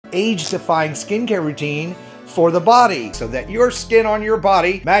age-defying skincare routine for the body so that your skin on your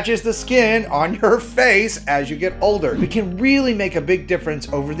body matches the skin on your face as you get older. It can really make a big difference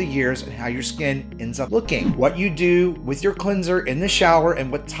over the years in how your skin ends up looking. What you do with your cleanser in the shower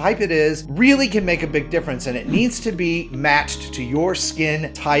and what type it is really can make a big difference, and it needs to be matched to your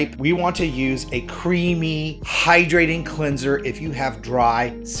skin type. We want to use a creamy, hydrating cleanser if you have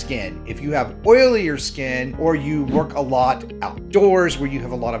dry skin. If you have oilier skin or you work a lot outdoors where you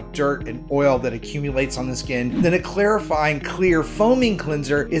have a lot of dirt and oil that accumulates on the skin, then a clarifying, clear, foaming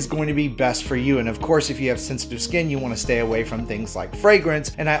cleanser is going to be best for you. And of course, if you have sensitive skin, you want to stay away from things like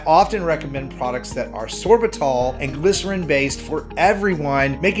fragrance. And I often recommend products that are sorbitol and glycerin based for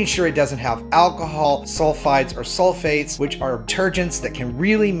everyone, making sure it doesn't have alcohol, sulfides, or sulfates, which are detergents that can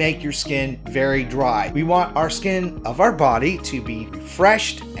really make your skin very dry. We want our skin of our body to be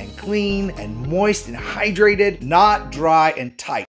refreshed and clean and moist and hydrated, not dry and tight.